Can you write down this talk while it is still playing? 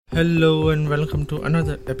Hello and welcome to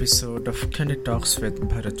another episode of Candid Talks with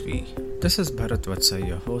Bharat V. This is Bharat Vatsa,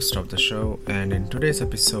 your host of the show, and in today's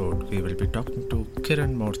episode, we will be talking to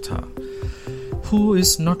Kiran Mortha, who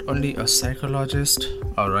is not only a psychologist,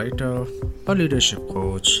 a writer, a leadership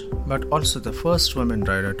coach, but also the first woman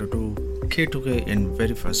rider to do K2K in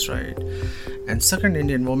very first ride, and second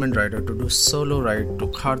Indian woman rider to do solo ride to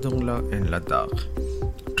Khardungla in Ladakh.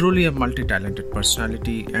 Truly a multi-talented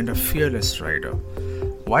personality and a fearless rider.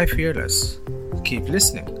 Why fearless? Keep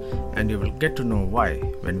listening and you will get to know why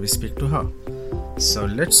when we speak to her. So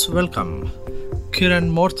let's welcome Kiran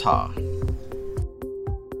Mortha.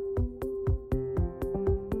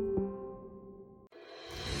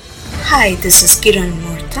 Hi, this is Kiran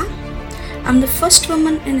Mortha. I'm the first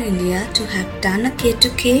woman in India to have done a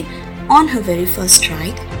K2K on her very first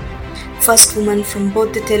ride. First woman from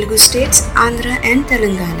both the Telugu states, Andhra and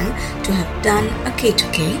Telangana, to have done a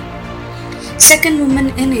K2K. Second woman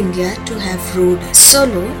in India to have rode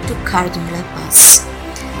solo to Khardungla Pass.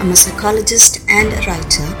 I'm a psychologist and a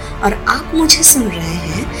writer और आप मुझे सुन रहे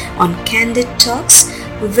हैं on Candid Talks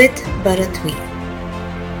with Bharat V.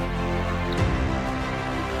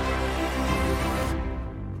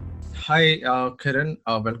 Hi Kiran,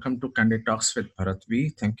 welcome to Candid Talks with Bharat V.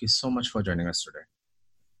 Thank you so much for joining us today.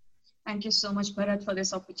 Thank you so much, Bharat, for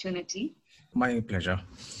this opportunity. My pleasure.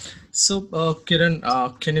 So,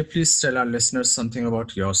 Kiran, can you please tell our listeners something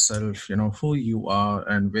about yourself, who you are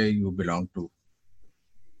and where you belong to?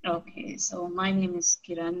 Okay, so my name is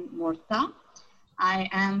Kiran Mortha. I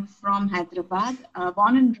am from Hyderabad,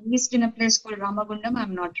 born and raised in a place called Ramagundam.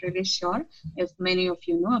 I'm not really sure if many of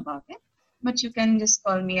you know about it, but you can just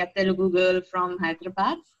call me a Telugu girl from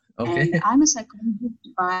Hyderabad. Okay. And I'm a psychologist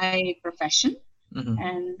by profession. Mm-hmm.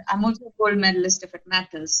 And I'm also a gold medalist if it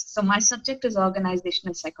matters. So my subject is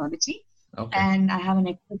organizational psychology. Okay. And I have an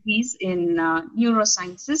expertise in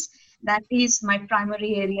neurosciences. That is my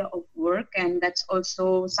primary area of work. And that's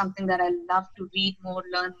also something that I love to read more,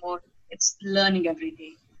 learn more. It's learning every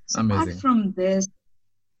day. So Amazing. Apart from this,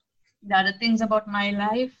 the other things about my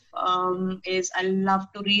life is I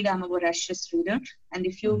love to read. I'm a voracious reader. And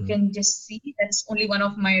if you can just see, that's only one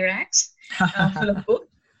of my racks full of books.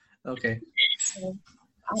 Okay. So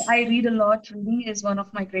I read a lot. Reading is one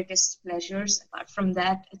of my greatest pleasures. Apart from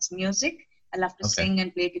that, it's music. I love to sing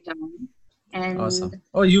and play guitar. And awesome.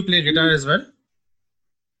 Oh, you play guitar as well?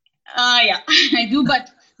 Yeah, I do,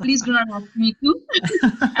 but please do not ask me to.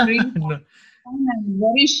 I'm really I'm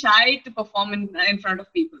very shy to perform in front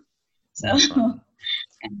of people. So,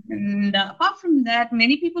 and apart from that,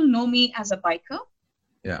 many people know me as a biker.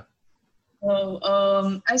 Yeah. So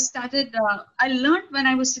I learned when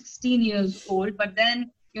I was 16 years old, but then,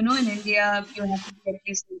 in India, you have to be at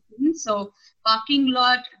least 18. So parking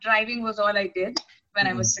lot driving was all I did when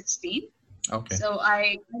I was 16. Okay. So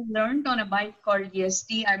I learned on a bike called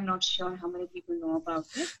EST. I'm not sure how many people know about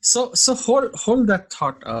it. So hold that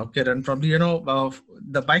thought, Kiran. Probably,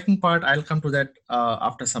 the biking part, I'll come to that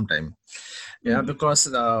after some time. Yeah, because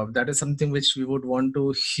that is something which we would want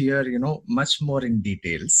to hear, much more in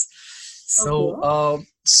details. So,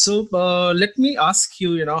 let me ask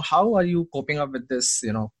you, how are you coping up with this,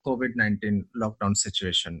 COVID-19 lockdown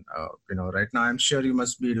situation? Right now, I'm sure you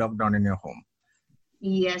must be locked down in your home.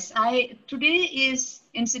 Yes, today is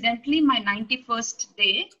incidentally my 91st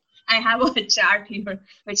day. I have a chart here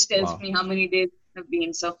which tells me how many days have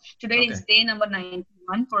been. So today is day number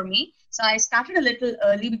 91 for me. So I started a little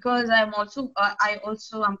early because I'm also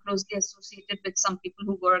am closely associated with some people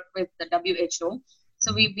who work with the WHO.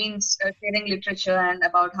 So we've been sharing literature and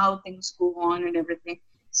about how things go on and everything.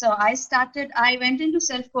 So I went into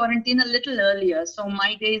self-quarantine a little earlier. So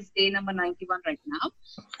my day is day number 91 right now.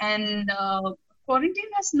 And quarantine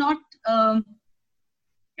has not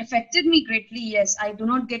affected me greatly. Yes, I do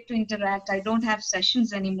not get to interact. I don't have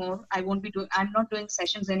sessions anymore. I'm not doing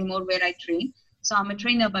sessions anymore where I train. So I'm a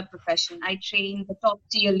trainer by profession. I train the top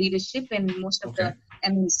tier leadership in most of the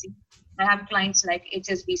MNC. I have clients like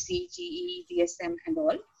HSBC, GE, DSM, and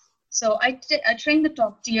all. So I train the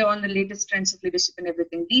top tier on the latest trends of leadership and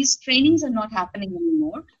everything. These trainings are not happening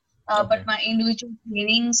anymore. But my individual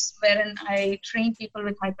trainings, wherein I train people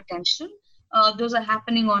with high potential, those are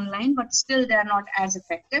happening online, but still they are not as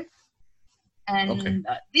effective. And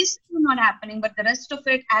these are not happening, but the rest of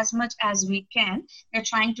it, as much as we can, we're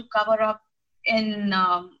trying to cover up in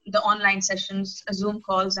the online sessions, Zoom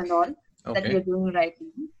calls and all that we're doing right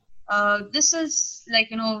now. This is like,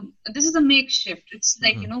 this is a makeshift. It's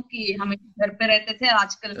like, कि हमें घर पे रहते थे,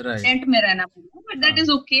 आजकल tent में रहना पड़ता, but that is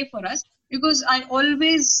okay for us because I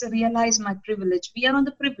always realize my privilege. We are on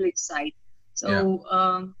the privileged side. So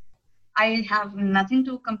I have nothing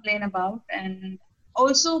to complain about. And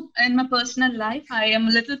also in my personal life, I am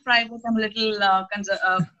a little private. I'm a little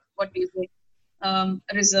what do you say?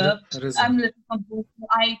 Reserved. I'm Reserve. a little composed.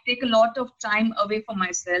 I take a lot of time away for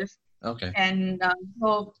myself. Okay. And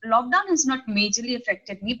so lockdown has not majorly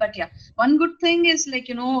affected me, but yeah, one good thing is like,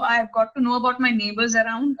 I've got to know about my neighbors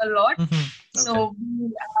around a lot. Okay. So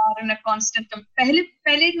we are in a constant.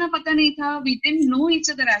 पहले इतना पता नहीं था. We didn't know each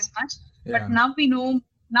other as much, Yeah. but now we know.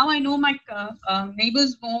 Now I know my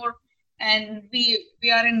neighbors more, and we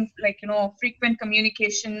are in like frequent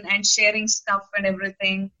communication and sharing stuff and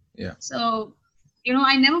everything. Yeah. So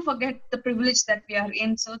I never forget the privilege that we are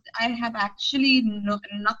in. So I have actually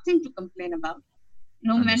nothing to complain about.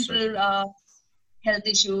 No Understood. mental health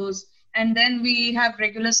issues. And then we have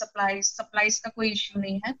regular supplies. Supplies का कोई issue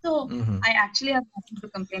नहीं है. So I actually have nothing to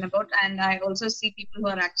complain about. And I also see people who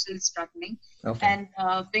are actually struggling. Okay. And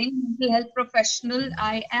being a mental health professional,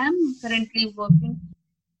 I am currently working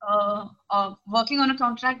on a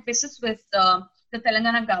contract basis with the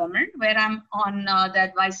Telangana government, where I'm on the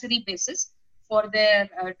advisory basis for their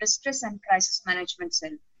distress and crisis management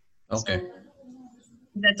cell. Okay. So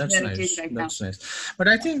that's where nice. it is right That's now. nice. But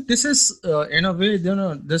I think this is, in a way,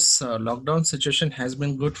 this lockdown situation has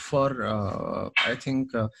been good for, I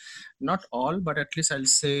think, not all, but at least I'll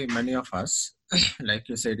say many of us. Like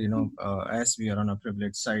you said, as we are on a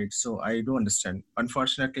privileged side, so I do understand.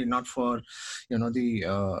 Unfortunately, not for, the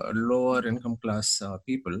lower income class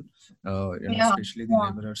people, especially the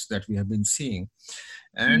laborers that we have been seeing.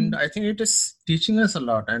 And I think it is teaching us a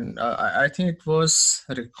lot, and I think it was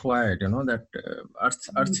required, that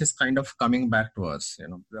Earth is kind of coming back to us,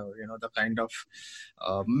 the kind of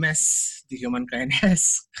mess the humankind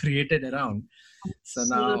has created around. So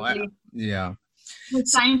now, yeah.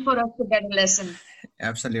 It's time for us to get a lesson.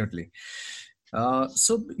 Absolutely.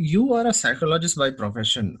 So you are a psychologist by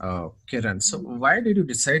profession, Kiran. So why did you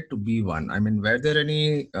decide to be one? I mean, were there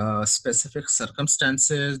any specific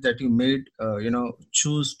circumstances that you made,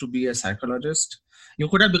 choose to be a psychologist? You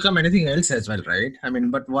could have become anything else as well, right? I mean,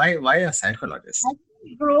 but why a psychologist? As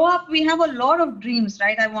we grow up, we have a lot of dreams,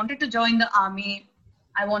 right? I wanted to join the army.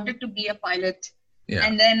 I wanted to be a pilot. Yeah.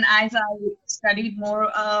 And then as I studied more,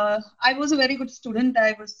 I was a very good student.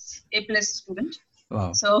 I was A+ student.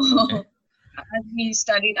 Wow. So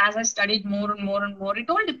as I studied more and more and more, it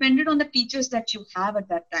all depended on the teachers that you have at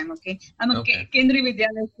that time. Okay, I'm a Kendriya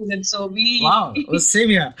Vidyalaya student, so we. Wow, same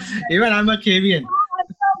here. Even I'm a KVN.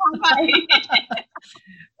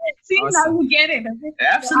 See, awesome. Now you get it. Okay?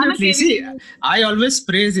 Absolutely. See, I always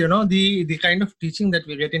praise, the kind of teaching that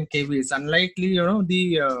we get in KV. It's unlikely,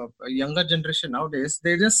 the younger generation nowadays,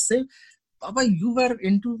 they just say, Papa, you were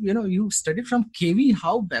into, you studied from KV.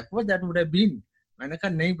 How backward that would have been.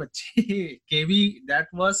 KV, that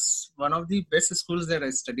was one of the best schools that I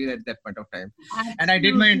studied at that point of time. Absolutely. And I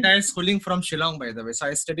did my entire schooling from Shillong, by the way. So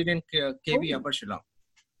I studied in KV Upper Shillong.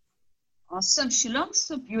 Awesome. Shillong's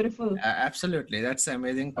so beautiful. Absolutely. That's the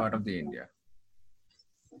amazing part of the India.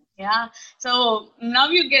 Yeah. So now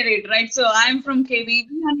you get it, right? So I'm from KV.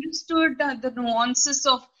 We understood the nuances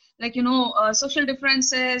of social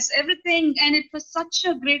differences, everything. And it was such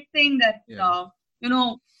a great thing that,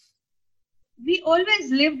 we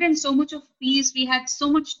always lived in so much of peace. We had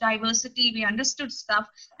so much diversity. We understood stuff.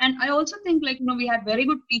 And I also think we had very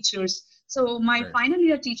good teachers. So my final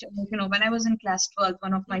year teacher, when I was in class 12,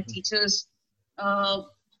 one of my teachers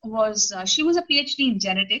she was a PhD in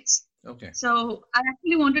genetics. Okay. So I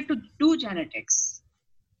actually wanted to do genetics.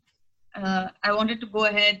 I wanted to go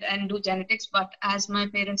ahead and do genetics, but as my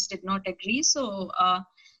parents did not agree, so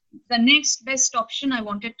the next best option I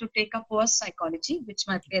wanted to take up was psychology, which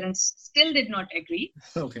my parents still did not agree.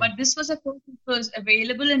 Okay. But this was a course that was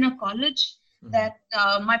available in a college that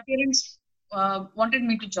my parents wanted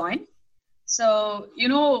me to join. So,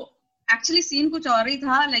 actually scene kuch aur hi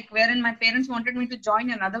tha, like wherein my parents wanted me to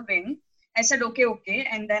join another wing. I said, okay.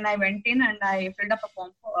 And then I went in and I filled up a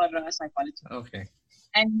form for psychology. Okay.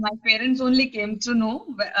 And my parents only came to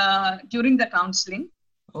know during the counseling.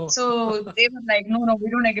 Oh. So they were like, no, we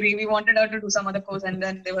don't agree. We wanted her to do some other course. And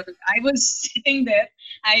then I was sitting there.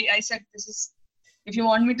 I said, if you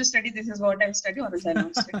want me to study, this is what I'll study, or else I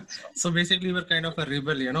don't study. So basically you were kind of a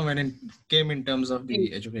rebel, when it came in terms of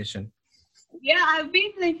the education. Yeah, I've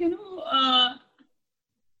been like,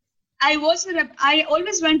 I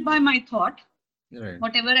always went by my thought,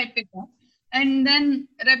 whatever I picked up. And then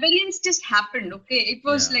rebellions just happened, okay? It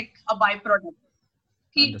was like a byproduct.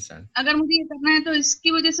 अगर मुझे ये करना है तो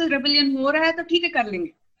इसकी वजह से rebellion हो रहा है तो ठीक है कर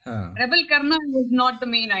लेंगे. Rebel करना was not the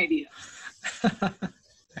main idea.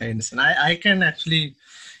 I understand. I can actually,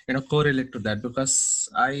 correlate to that because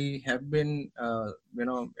I have been,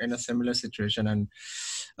 in a similar situation and,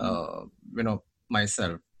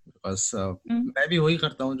 myself because मैं भी वही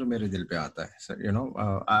करता हूँ जो मेरे दिल पे आता है. So, you know,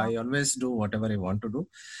 I always do whatever I want to do.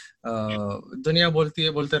 दुनिया बोलती है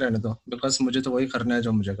बोलते रहने दो because मुझे तो वही करना है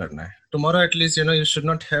जो मुझे करना है. Tomorrow at least, you know, you should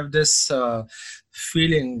not have this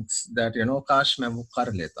feelings that, you know, काश मैं वो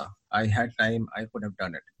कर लेता. I had time, I could have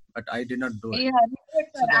done it, but I did not do it. Yeah,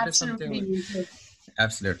 regrets So are that is something. absolutely useless.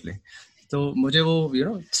 Absolutely. तो मुझे वो you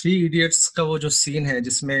know 3 idiots का वो जो सीन है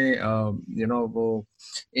जिसमें यू नो वो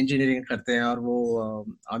इंजीनियरिंग करते हैं और वो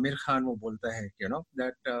आमिर खान वो बोलता है कि you know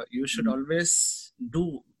that you should always do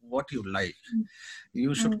what you like,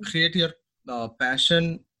 you should create your passion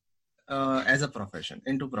as a profession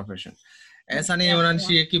into profession. ऐसा नहीं होना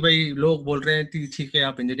चाहिए कि भाई लोग बोल रहे हैं ठीक है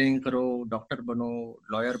आप इंजीनियरिंग करो, डॉक्टर बनो,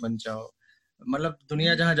 लॉयर बन जाओ, मतलब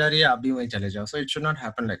दुनिया जहां जा रही है आप भी वहीं चले जाओ. So it should not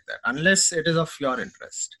happen like that unless it is of your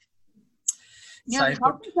interest. Yeah, how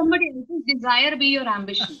can somebody else's desire be your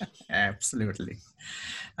ambition? Absolutely.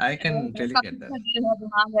 I can really get that.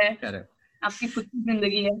 Correct. आपकी खुद की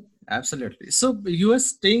जिंदगी है. Absolutely. So you are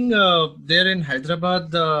staying there in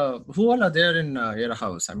Hyderabad. Who all are there in your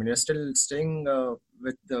house? I mean, you're still staying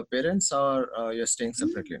with the parents, or you're staying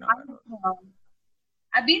separately now?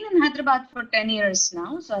 I've been in Hyderabad for 10 years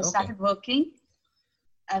now. So I started working.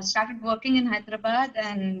 I've started working in Hyderabad,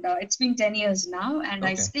 and it's been 10 years now, and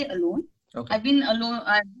I stay alone. Okay. I've been alone.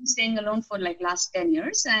 I've been staying alone for like last 10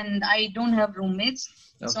 years, and I don't have roommates.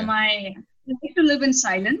 So I like to live in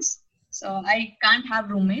silence. So I can't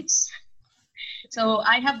have roommates. So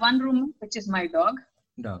I have one roommate, which is my dog.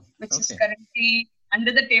 Which is currently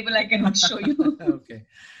under the table. I cannot show you. Okay.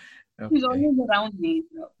 He's always around me.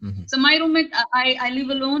 So my roommate, I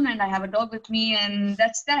live alone, and I have a dog with me, and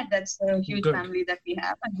that's that. That's the huge family that we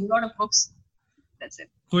have, and a lot of books. That's it.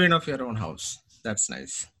 Queen of your own house. That's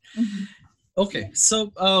nice. Okay, so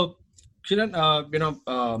Kiran, you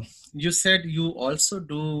know, you said you also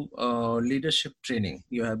do leadership training.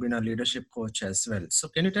 You have been a leadership coach as well. So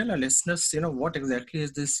can you tell our listeners, you know, what exactly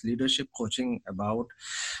is this leadership coaching about?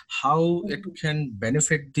 How it can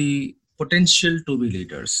benefit the potential to be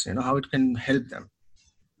leaders? You know, how it can help them?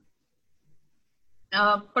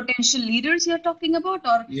 Potential leaders you're talking about,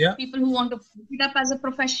 or people who want to pick it up as a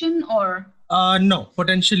profession, or? No,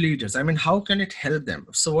 potential leaders. I mean, how can it help them?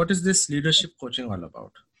 So what is this leadership coaching all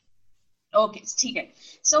about? Okay, okay.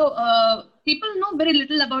 So people know very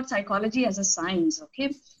little about psychology as a science, okay?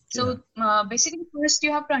 So basically first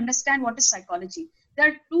you have to understand what is psychology. There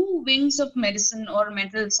are two wings of medicine or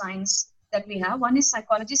mental science that we have. One is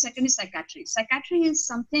psychology, second is psychiatry. Psychiatry is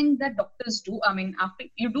something that doctors do. I mean,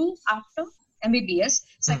 after MBBS,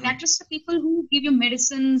 psychiatrists are people who give you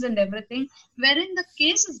medicines and everything, wherein the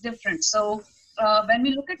case is different. So when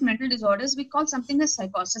we look at mental disorders, we call something as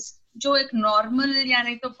psychosis, जो एक normal या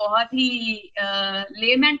नहीं तो बहुत ही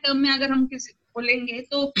layman term में अगर हम किसी बोलेंगे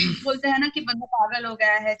तो बोलते हैं ना कि बंदा पागल हो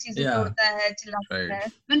गया है, चीजें तोड़ता है, चिल्लाता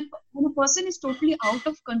है. When a person is totally out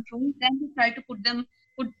of control, then we try to put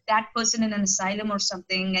that person in an asylum or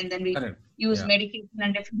something, and then we use medication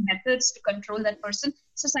and different methods to control that person.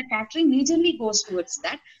 So psychiatry majorly goes towards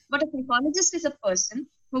that. But a psychologist is a person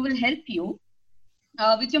who will help you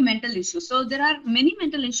with your mental issues. So there are many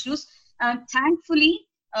mental issues. Thankfully,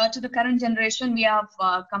 to the current generation, we have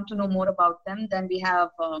come to know more about them. Then we have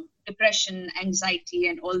depression, anxiety,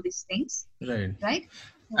 and all these things. Right?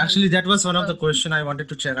 Actually, that was one of the questions I wanted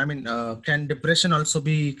to check. I mean, can depression also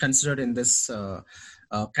be considered in this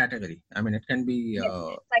category? I mean, it can be...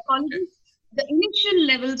 psychology. The initial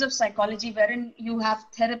levels of psychology wherein you have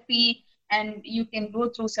therapy and you can go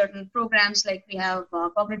through certain programs, like we have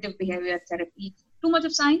cognitive behavior therapy. Too much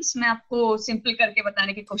of science, मैं आपको simple करके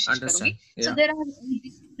बताने की कोशिश करूँगी. So there are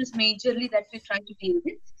issues majorly that we try to deal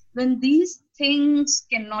with. When these things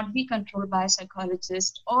cannot be controlled by a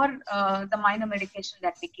psychologist or the minor medication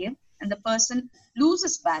that we give, and the person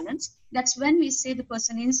loses balance, that's when we say the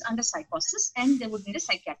person is under psychosis and they would need a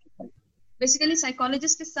psychiatric help. Basically,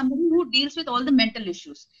 psychologist is somebody who deals with all the mental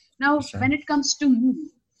issues. Now, when it comes to me,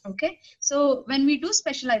 okay, so when we do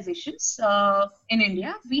specializations in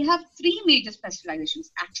India, we have 3 major specializations.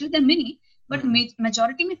 Actually, there are many, but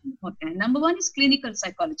majority में 3 होते हैं. Number 1 is clinical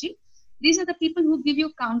psychology. These are the people who give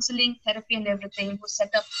you counseling, therapy, and everything, who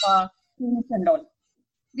set up clinics and all.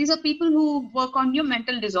 These are people who work on your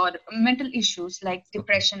mental issues like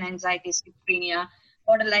depression, anxiety, schizophrenia,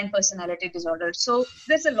 borderline personality disorder. So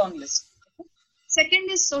there's a long list. Second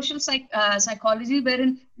is social psychology,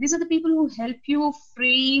 wherein these are the people who help you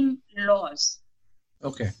frame laws.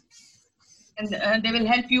 Okay. And they will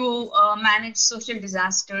help you manage social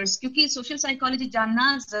disasters. क्योंकि social psychology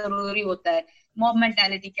जानना ज़रूरी होता है. Mob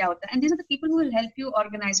mentality क्या होता है. And these are the people who will help you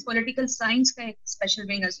organize. Political science का एक special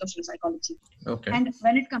wing is social psychology. Okay. And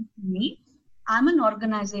when it comes to me, I'm an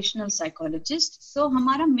organizational psychologist, so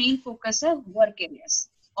हमारा main focus है work areas,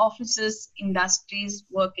 offices, industries,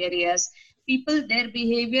 work areas, people, their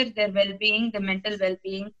behavior, their well-being, their mental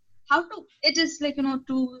well-being. How to, it is like,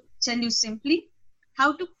 to tell you simply,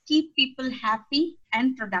 how to keep people happy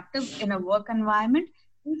and productive in a work environment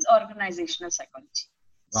is organizational psychology.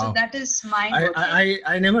 So Wow. that is my work.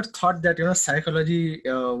 I never thought that psychology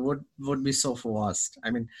would be so vast. I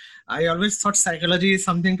mean, I always thought psychology is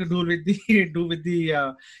something to do with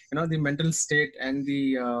the the mental state and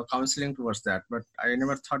the counseling towards that. But I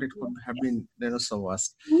never thought it could have been so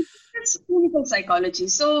vast. It's clinical psychology.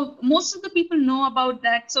 So most of the people know about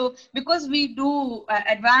that. So because we do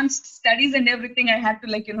advanced studies and everything, I had to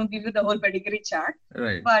give you the whole pedigree chart.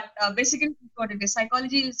 Right. But basically what it is,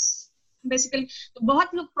 psychology is basically तो बहुत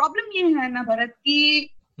लोग problem ये है ना भरत कि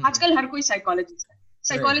आजकल हर कोई psychologist है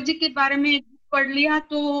साइकोलॉजी के बारे में पढ़ लिया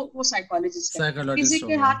तो वो साइकोलॉजिस्ट है किसी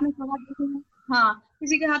के हाथ में कड़ा देख लिया हाँ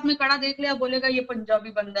किसी के हाथ में कड़ा देख लिया बोलेगा ये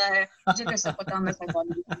पंजाबी बंदा है मुझे कैसे पता मैं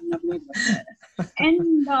psychology and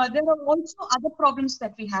there are also other problems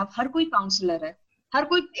that we have her कोई काउंसलर है हर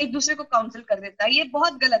कोई एक दूसरे को काउंसिल कर देता है ये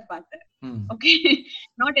बहुत गलत बात है okay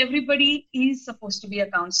not everybody is supposed to be a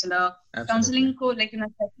counsellor counselling को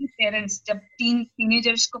पेरेंट्स जब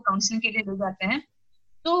टीनेजर्स को काउंसलिंग के लिए ले जाते हैं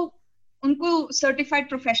तो उनको सर्टिफाइड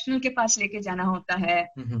प्रोफेशनल के पास लेके जाना होता है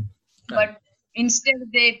but instead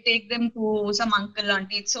they take them to some uncle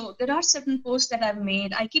auntie so there are certain posts that I've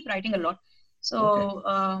made I keep writing a lot so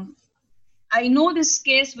I know this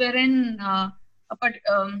case wherein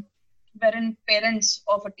parents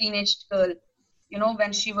of a teenage girl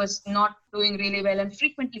when she was not doing really well and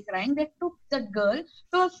frequently crying they took that girl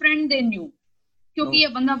to a friend they knew क्योंकि ये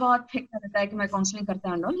बंदा बहुत फेंकता रहता है कि मैं counselling करता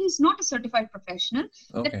हूँ and all. He's not a certified professional.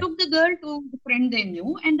 They took the girl to the friend they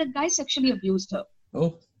knew and the guy sexually abused her.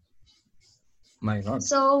 Oh my God.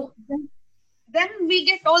 So then we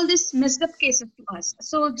get all this messed up cases to us.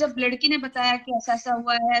 So जब लड़की ने बताया कि ऐसा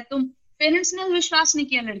हुआ है तो parents ने विश्वास नहीं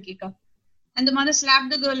किया लड़की का and the mother slapped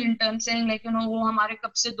the girl in turn saying like वो हमारे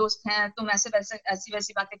कब से दोस्त हैं तुम ऐसी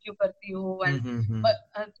वैसी बातें क्यों करती हो and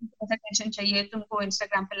ऐसा टेंशन चाहिए तुमको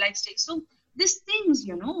Instagram पे likes चाहिए so these things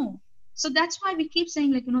so that's why we keep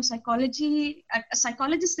saying like psychology a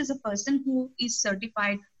psychologist is a person who is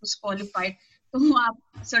certified who's qualified तो आप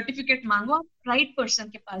सर्टिफिकेट मांगो आप राइट पर्सन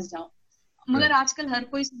के पास जाओ मगर आजकल हर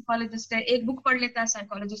कोई साइकोलॉजिस्ट है एक बुक पढ़ लेता है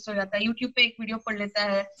साइकोलॉजिस्ट हो जाता है यूट्यूब पे एक वीडियो पढ़ लेता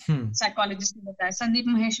है साइकोलॉजिस्ट हो जाता है संदीप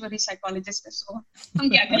महेश्वरी साइकोलॉजिस्ट है सो हम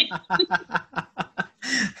क्या करें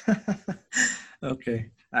Okay,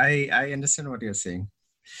 I understand what you're saying.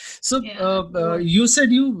 So you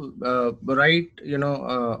said you write a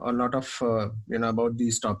lot of about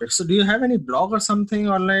these topics. So do you have any blog or something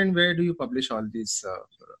online where do you publish all these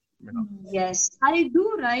Yes, I do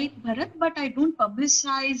write Bharat, but I don't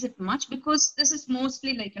publicize it much because this is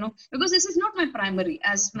mostly like because this is not my primary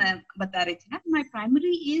as मैं बता रही थी ना my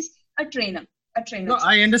primary is a trainer. No,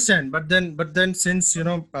 I understand, but then since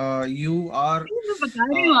you are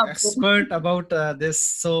expert about this,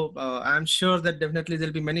 so I'm sure that definitely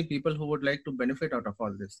there'll be many people who would like to benefit out of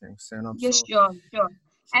all these things. Yes, sure.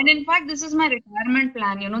 And in fact, this is my retirement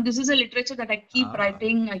plan. This is a literature that I keep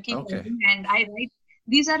writing. I keep writing, and I write.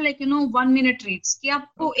 These are like 1 minute reads. कि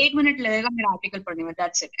आपको 1 minute लगेगा मेरा article पढ़ने में.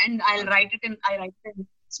 That's it. And I write it in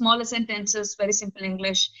smaller sentences, very simple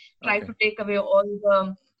English. Try to take away all the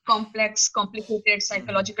complex, complicated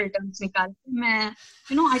psychological terms निकाल के मैं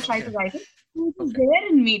I try to write it. It's there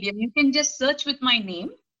in Medium. You can just search with my name,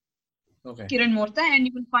 Kiran Mortha, and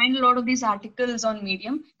you will find a lot of these articles on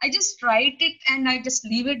Medium. I just write it and I just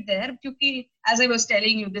leave it there because, as I was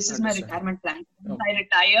telling you, this is my retirement plan. Once I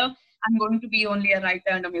retire, I'm going to be only a writer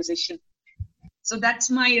and a musician. So that's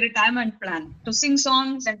my retirement plan, to sing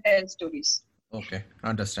songs and tell stories. Okay,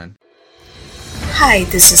 understand. Hi,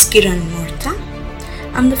 this is Kiran Mortha.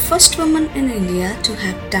 I'm the first woman in India to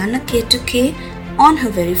have done a K2K on her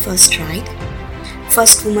very first ride.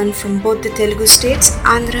 First woman from both the Telugu states,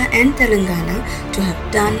 Andhra and Telangana, to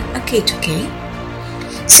have done a K2K.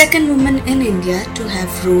 Second woman in India to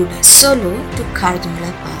have rode solo to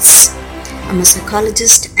Kardamala Pass. I'm a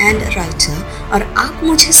psychologist and a writer और आप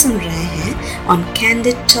मुझे सुन रहे हैं on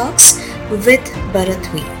Candid Talks with Bharat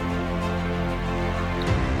V.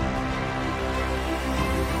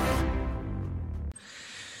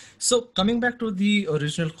 So coming back to the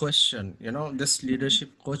original question, this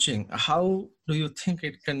leadership coaching, how do you think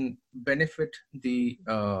it can benefit the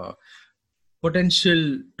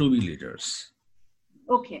potential to-be leaders?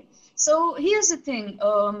 Okay, so here's the thing.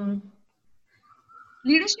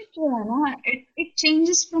 Leadership जो है ना, it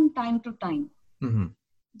changes from time to time.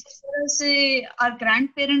 जिस तरह से our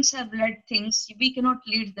grandparents have led things, we cannot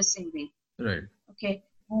lead the same way. Right. Okay,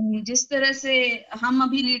 जिस तरह से हम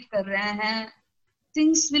अभी लीड कर रहे हैं,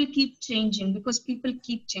 things will keep changing because people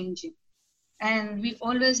keep changing, and we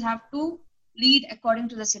always have to lead according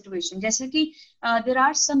to the situation. जैसे कि there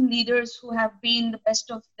are some leaders who have been the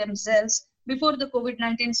best of themselves before the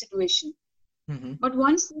COVID-19 situation. Mm-hmm. But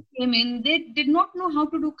once they came in, they did not know how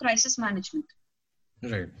to do crisis management.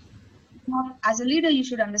 Right. Now, as a leader, you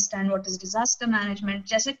should understand what is disaster management.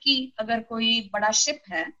 जैसे कि अगर कोई बड़ा ship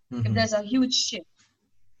है, if there's a huge ship,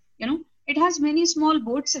 you know, it has many small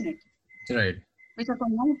boats in it. Right. Which are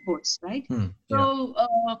called lifeboats, right? Yeah. So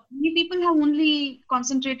many people have only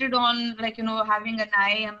concentrated on, like, you know, having an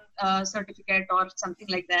IAM certificate or something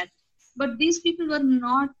like that. But these people were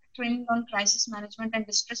not trained on crisis management and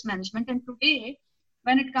distress management. And today,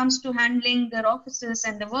 when it comes to handling their offices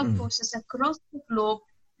and the workforces across the globe,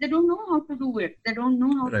 they don't know how to do it. They don't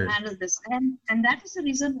know how to handle this. And that is the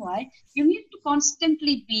reason why you need to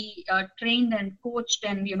constantly be trained and coached.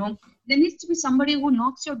 And, you know, there needs to be somebody who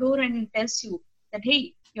knocks your door and tells you that,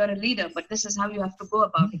 hey, you're a leader, but this is how you have to go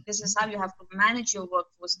about it. This is how you have to manage your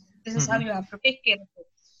workforce. This is how you have to take care of it.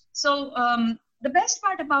 So the best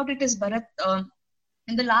part about it is, Bharat,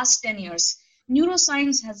 in the last 10 years,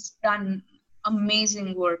 neuroscience has done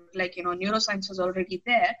amazing work. Like, you know, neuroscience was already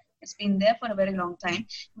there. It's been there for a very long time.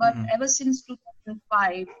 But ever since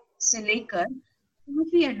 2005, से लेकर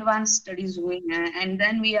काफी advanced studies हुई हैं, and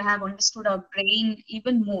then we have understood our brain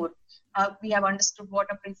even more. We have understood what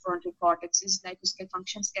a prefrontal cortex is like, उसके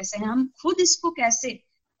functions कैसे हैं, हम खुद इसको कैसे,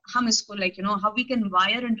 हम इसको, like, you know, how we can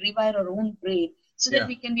wire and rewire our own brain so that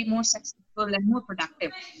we can be more successful and more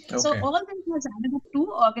productive. So all this has added up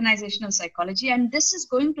to organizational psychology, and this is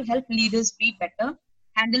going to help leaders be better,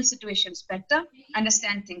 handle situations better,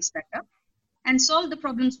 understand things better, and solve the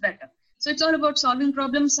problems better. So it's all about solving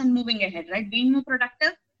problems and moving ahead, right? Being more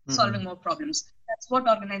productive, solving more problems. That's what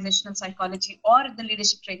organizational psychology or the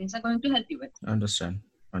leadership trainings are going to help you with. Understand.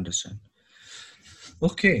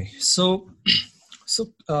 Okay, so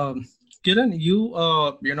Kiran, you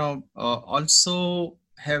also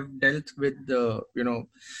have dealt with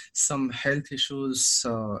some health issues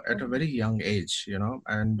at a very young age,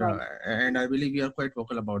 and I believe you are quite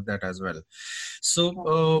vocal about that as well.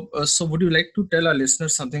 So so would you like to tell our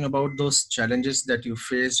listeners something about those challenges that you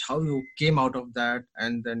faced, how you came out of that,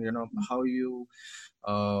 and then how you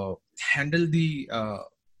handle the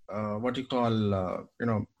what you call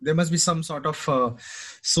there must be some sort of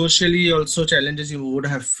socially also challenges you would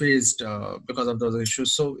have faced because of those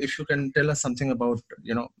issues. So if you can tell us something about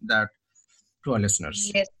that to our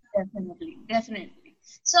listeners. Yes, definitely.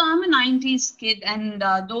 So I'm a 90s kid, and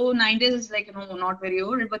though 90s is, like, you know, not very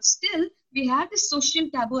old, but still we have this social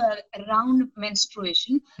taboo around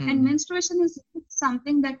menstruation, and menstruation is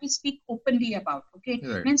something that we speak openly about. Okay,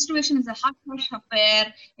 menstruation is a hush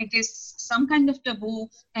affair. It is some kind of taboo,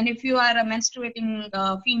 and if you are a menstruating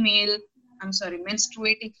female,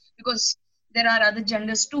 menstruating, because there are other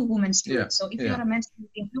genders too who menstruate. So if you are a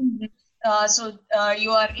menstruating woman,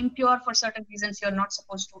 you are impure for certain reasons. You're not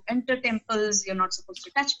supposed to enter temples. You're not supposed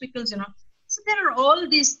to touch pickles. So there are all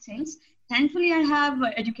these things. Thankfully, I have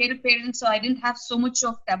educated parents, so I didn't have so much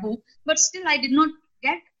of taboo. But still, I did not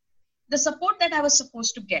get the support that I was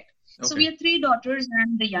supposed to get. Okay. So we have 3 daughters.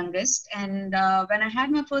 I'm the youngest, and when I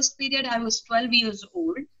had my first period, I was 12 years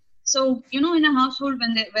old. So in a household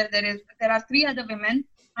where there are 3 other women,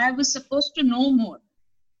 I was supposed to know more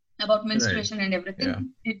about menstruation and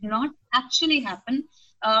everything. Did not actually happen.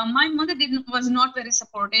 My mother was not very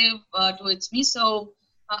supportive towards me, so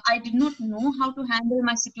I did not know how to handle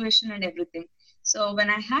my situation and everything. So when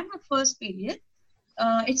I had my first period,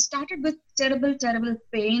 it started with terrible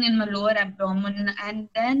pain in my lower abdomen and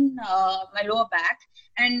then my lower back.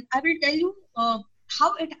 And I will tell you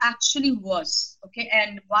how it actually was, okay,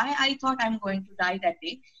 and why I thought I'm going to die that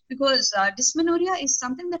day. Because dysmenorrhea is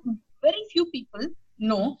something that very few people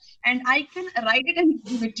know, and I can write it and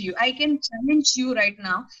give it to you. I can challenge you right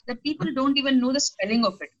now that people don't even know the spelling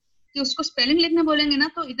of it. कि उसको spelling लिखने बोलेंगे ना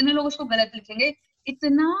तो इतने लोग उसको गलत लिखेंगे.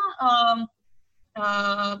 इतना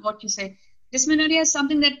what you say, dysmenorrhea is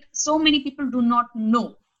something that so many people do not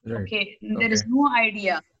know. Okay, there is no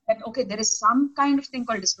idea that there is some kind of thing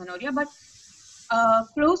called dysmenorrhea, but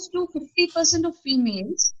close to 50% of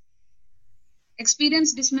females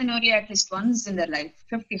experience dysmenorrhea at least once in their life.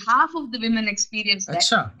 Half of the women experience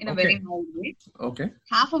that in a very mild way. Okay.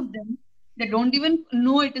 Half of them, they don't even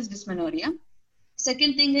know it is dysmenorrhea.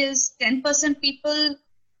 Second thing is 10% people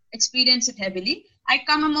experience it heavily. I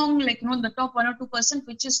come among the top 1 or 2%,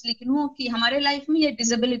 which is कि हमारे life में ये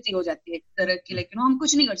disability हो जाती है एक तरह की हम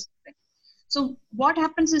कुछ नहीं कर सकते. So what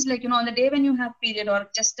happens is on the day when you have period or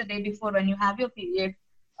just a day before when you have your period,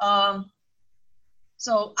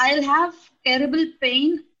 So I'll have terrible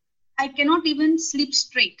pain. I cannot even sleep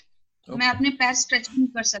straight. मैं अपने पैर stretch नहीं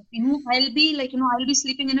कर सकती हूँ. I'll be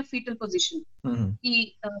sleeping in a fetal position. कि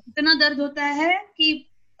इतना दर्द होता है कि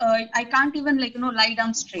I can't even lie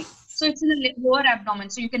down straight. So it's in the lower abdomen.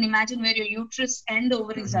 So you can imagine where your uterus and the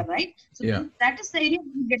ovaries are, right? So that is the area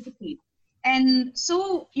where you get the pain. And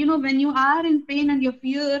so, when you are in pain and you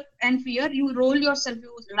fear, you roll yourself,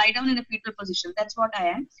 you lie down in a fetal position. That's what I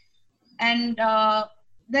am. And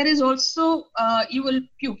there is also, you will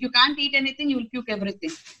puke. You can't eat anything, you will puke everything.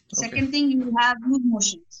 Second thing, you will have loose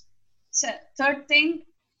motions. Third thing,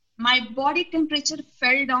 my body temperature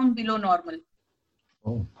fell down below normal.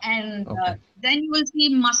 And then you will see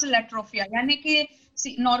muscle atrophy. यानी कि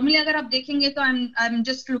normally अगर आप देखेंगे तो I'm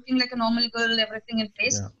just looking like a normal girl, everything in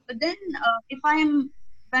place. But then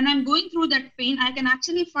when I'm going through that pain, I can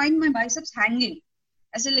actually find my biceps hanging.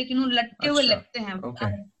 ऐसे लटके हुए लगते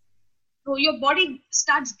हैं. So your body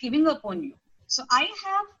starts giving up on you. So I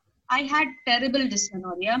had terrible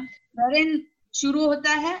dysmenorrhea, wherein शुरू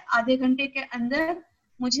होता है आधे घंटे के अंदर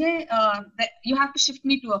मुझे you have to shift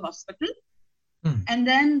me to a hospital. And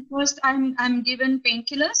then first I'm given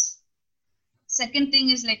painkillers. Second thing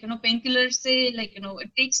is painkillers say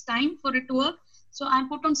it takes time for it to work. So I'm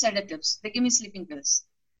put on sedatives. They give me sleeping pills.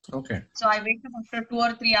 Okay. So I wake up after 2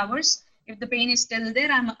 or 3 hours. If the pain is still there,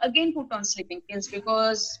 I'm again put on sleeping pills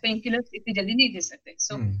because painkillers itni jaldi nahi de sakte.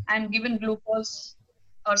 So I'm given glucose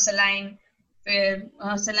or saline. Where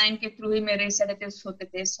saline ke through hi mere sedatives hote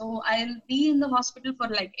the. So I'll be in the hospital for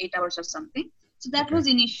like 8 hours or something. So that was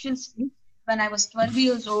initial sleep. When I was 12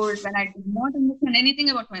 years old, when I did not understand anything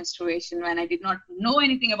about menstruation, when I did not know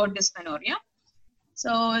anything about dysmenorrhea.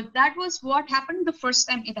 So that was what happened the first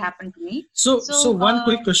time it happened to me. So one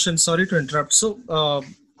quick question, sorry to interrupt. So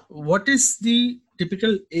what is the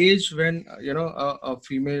typical age when a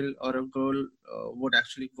female or a girl would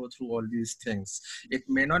actually go through all these things? It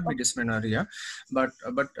may not be dysmenorrhea, but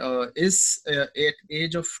is at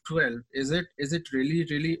age of 12, is it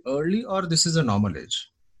really early, or this is a normal age?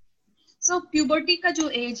 So puberty का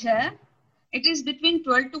जो age है, it is between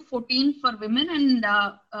 12 to 14 for women and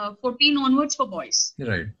 14 onwards for boys.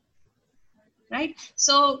 Right.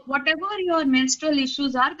 So whatever your menstrual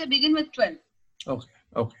issues are, they begin with 12.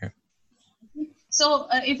 Okay. So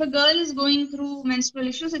if a girl is going through menstrual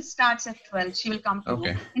issues, it starts at 12. She will come to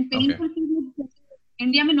know. And painful periods,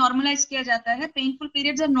 India में normalize किया जाता है. Painful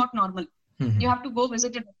periods are not normal. You have to go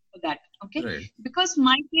visit a doctor for that. Okay. Right. Because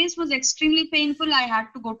my case was extremely painful, I had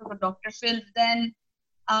to go to the doctor field. Then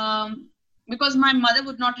because my mother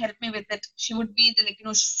would not help me with it. She would be the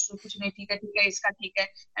kuch nahi theek hai, iska theek hai,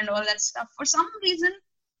 and all that stuff. For some reason,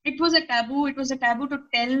 it was a taboo. It was a taboo to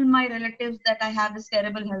tell my relatives that I have this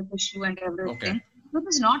terrible health issue and everything. It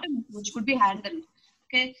was not an issue which could be handled.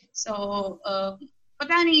 Okay. So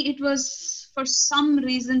pata nahi, it was for some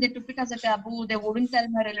reason they took it as a taboo. They wouldn't tell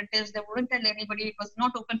my relatives. They wouldn't tell anybody. It was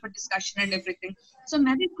not open for discussion and everything. So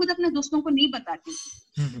मैं भी खुद अपने दोस्तों को नहीं बताती.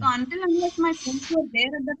 So until unless my friends were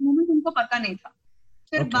there at that moment, उनको पता नहीं था.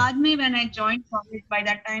 फिर बाद में when I joined college, by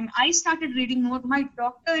that time I started reading more. My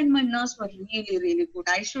doctor and my nurse were really good.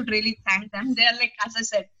 I should really thank them. They are like, as I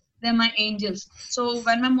said, they're my angels. So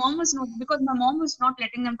when my mom was not, because my mom was not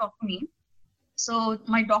letting them talk to me. So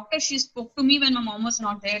my doctor, she spoke to me when my mom was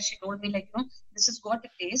not there. She told me this is what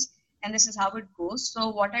it is and this is how it goes. So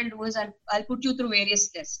what I'll do is I'll put you through various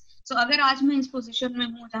tests. So अगर आज मैं इस position में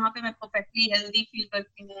हूँ जहाँ पे मैं perfectly healthy feel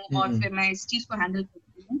करती हूँ और फिर मैं इस चीज को handle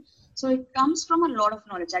करती हूँ. So it comes from a lot of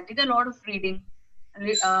knowledge. I did a lot of reading,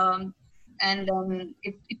 and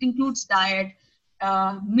it includes diet.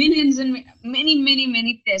 Millions and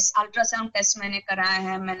many tests, ultrasound tests मैंने कराया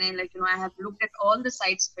है. मैंने I have looked at all the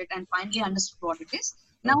sides of it and finally understood what it is.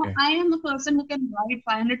 Now I am a person who can ride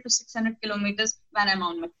 500 to 600 kilometers when I'm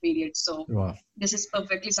on my period. So this is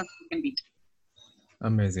perfectly something you can beat.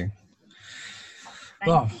 Amazing.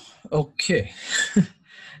 Wow. Okay.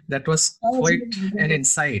 That was quite an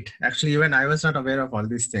insight. Actually, even I was not aware of all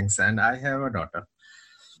these things, and I have a daughter.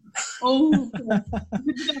 Oh, okay.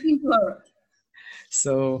 You're talking to her.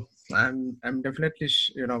 So I'm definitely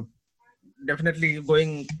definitely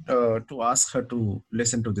going to ask her to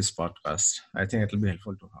listen to this podcast. I think it will be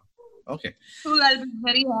helpful to her. Okay. Cool. I'll be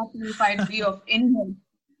very happy if I'd be of any help.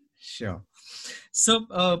 Sure. So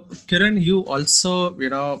Kiran, you also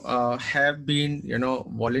have been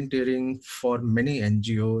volunteering for many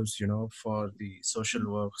NGOs, for the social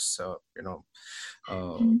works,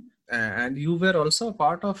 and you were also a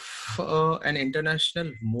part of an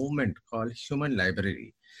international movement called Human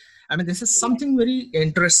Library. I mean, this is something very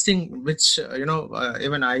interesting, which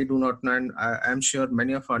even I do not know, and I'm sure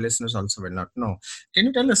many of our listeners also will not know. Can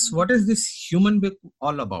you tell us what is this human book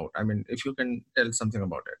all about? I mean, if you can tell something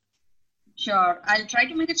about it. Sure, I'll try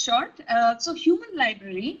to make it short. So Human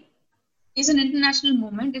Library is an international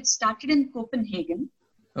movement. It started in Copenhagen.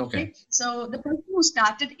 Okay. So the person who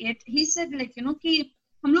started it, he said कि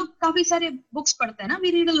हम लोग काफी सारे books पढ़ते हैं ना.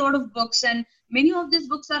 We read a lot of books, and many of these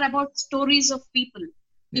books are about stories of people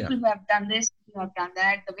who have done this, who have done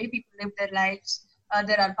that, the way people live their lives.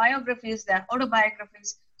 There are biographies, there are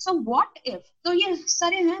autobiographies. So what if? तो ये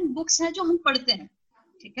सारे हैं books हैं जो हम पढ़ते हैं,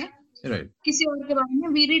 ठीक है? Right. किसी और के बारे में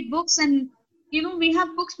we read books, and we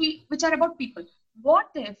have books which are about people. What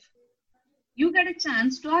if you get a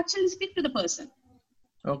chance to actually speak to the person?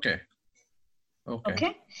 Okay.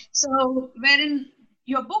 So wherein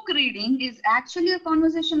your book reading is actually a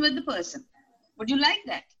conversation with the person. Would you like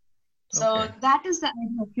that? So that is the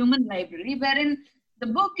idea of Human Library, wherein the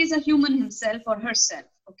book is a human himself or herself.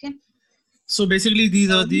 Okay. So basically,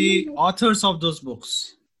 these are the authors of those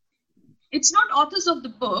books. It's not authors of the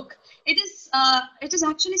book. It is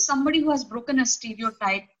actually somebody who has broken a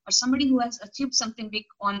stereotype, or somebody who has achieved something big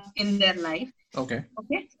in their life. Okay.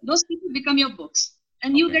 Those people become your books,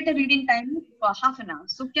 and you get a reading time for half an hour.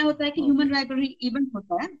 So क्या होता है कि Human Library event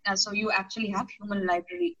होता है. So you actually have Human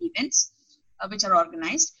Library events which are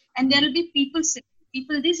organized, and there will be people.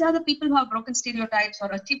 These are the people who have broken stereotypes or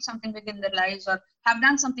achieved something big in their lives or have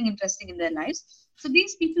done something interesting in their lives. So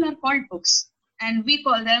these people are called books, and we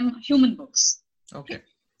call them human books. Okay.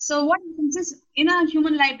 So what happens is, in a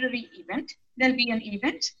Human Library event, there'll be an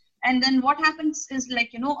event, and then what happens is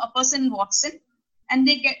a person walks in, and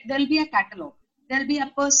there'll be a catalog. There'll be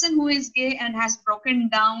a person who is gay and has broken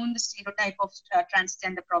down the stereotype of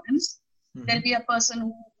transgender problems. Mm-hmm. There'll be a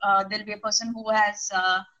person who has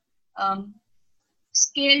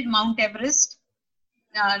scaled Mount Everest.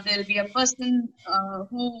 There'll be a person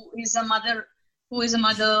who is a mother who has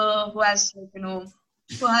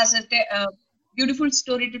a beautiful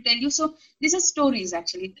story to tell you. So these are stories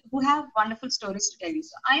actually who have wonderful stories to tell you.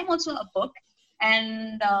 So I am also a book,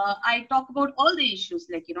 and I talk about all the issues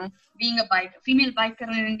being a female biker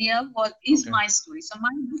in India is my story. So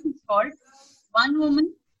my book is called One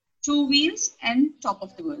Woman, Two Wheels, and Top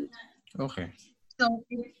of the World. Okay. So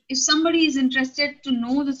if somebody is interested to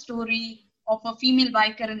know the story of a female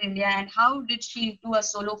biker in India and how did she do a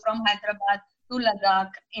solo from Hyderabad to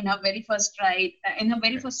Ladakh in her very first ride, in her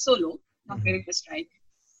very first solo, not very first ride,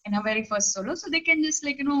 in her very first solo. So they can just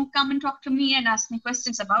come and talk to me and ask me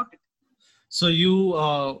questions about it. So you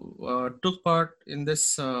took part in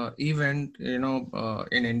this event,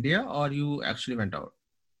 in India, or you actually went out?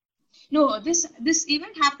 No, this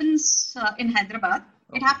event happens in Hyderabad.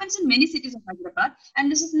 Okay. It happens in many cities of Hyderabad,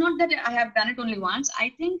 and this is not that I have done it only once.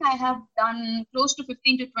 I think I have done close to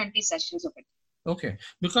 15 to 20 sessions of it. Okay,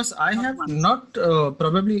 because I have not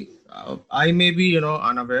probably I may be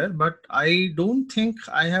unaware, but I don't think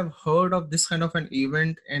I have heard of this kind of an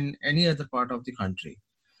event in any other part of the country.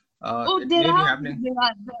 There are.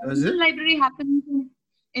 The library happens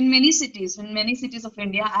in many cities of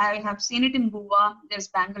India. I have seen it in Goa. There's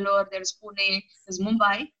Bangalore. There's Pune. There's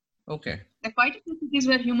Mumbai. Okay. There are quite a few cities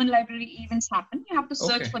where Human Library events happen. You have to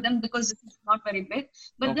search for them because it's not very big.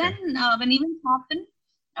 But then when events happen,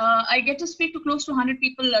 I get to speak to close to 100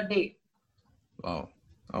 people a day. Wow.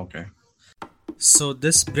 Okay. So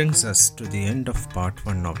this brings us to the end of part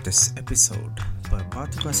 1 of this episode. पर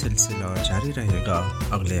बातों का सिलसिला जारी रहेगा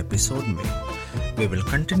अगले episode में. We will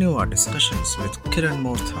continue our discussions with Kiran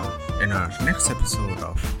Mortha in our next episode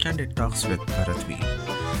of Candid Talks with Bharatvi,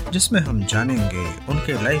 जिसमें हम जानेंगे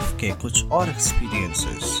उनके लाइफ के कुछ और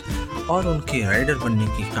एक्सपीरियंसेस और उनकी राइडर बनने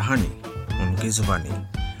की कहानी उनकी जुबानी.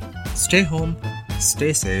 Stay home,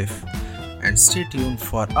 stay safe, and stay tuned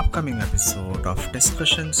for upcoming episode of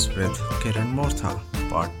Discussions with Kiran Mortha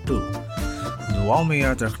Part 2. दुआओं में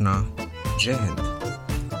याद रखना. जय हिंद.